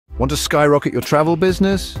Want to skyrocket your travel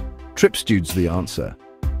business? TripStude's the answer.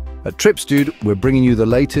 At TripStude, we're bringing you the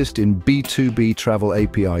latest in B2B travel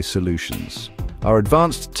API solutions. Our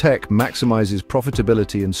advanced tech maximizes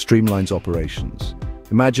profitability and streamlines operations.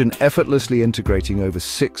 Imagine effortlessly integrating over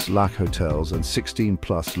 6 lakh hotels and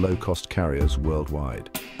 16+ low-cost carriers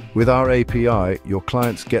worldwide. With our API, your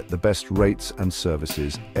clients get the best rates and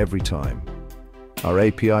services every time. Our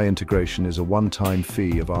API integration is a one-time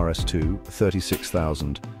fee of Rs2,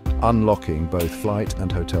 36,000, unlocking both flight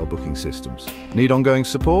and hotel booking systems. Need ongoing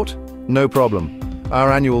support? No problem.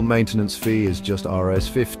 Our annual maintenance fee is just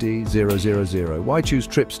Rs50,000. Why choose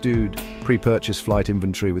TripStude? Pre-purchase flight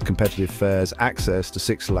inventory with competitive fares, access to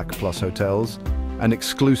 6 lakh plus hotels, and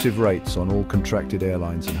exclusive rates on all contracted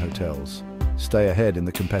airlines and hotels. Stay ahead in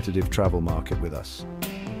the competitive travel market with us.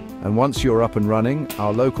 And once you're up and running,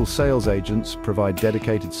 our local sales agents provide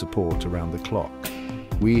dedicated support around the clock.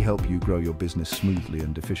 We help you grow your business smoothly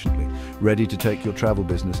and efficiently. Ready to take your travel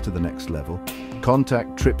business to the next level?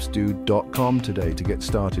 Contact tripstude.com today to get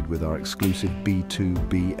started with our exclusive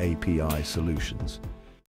B2B API solutions.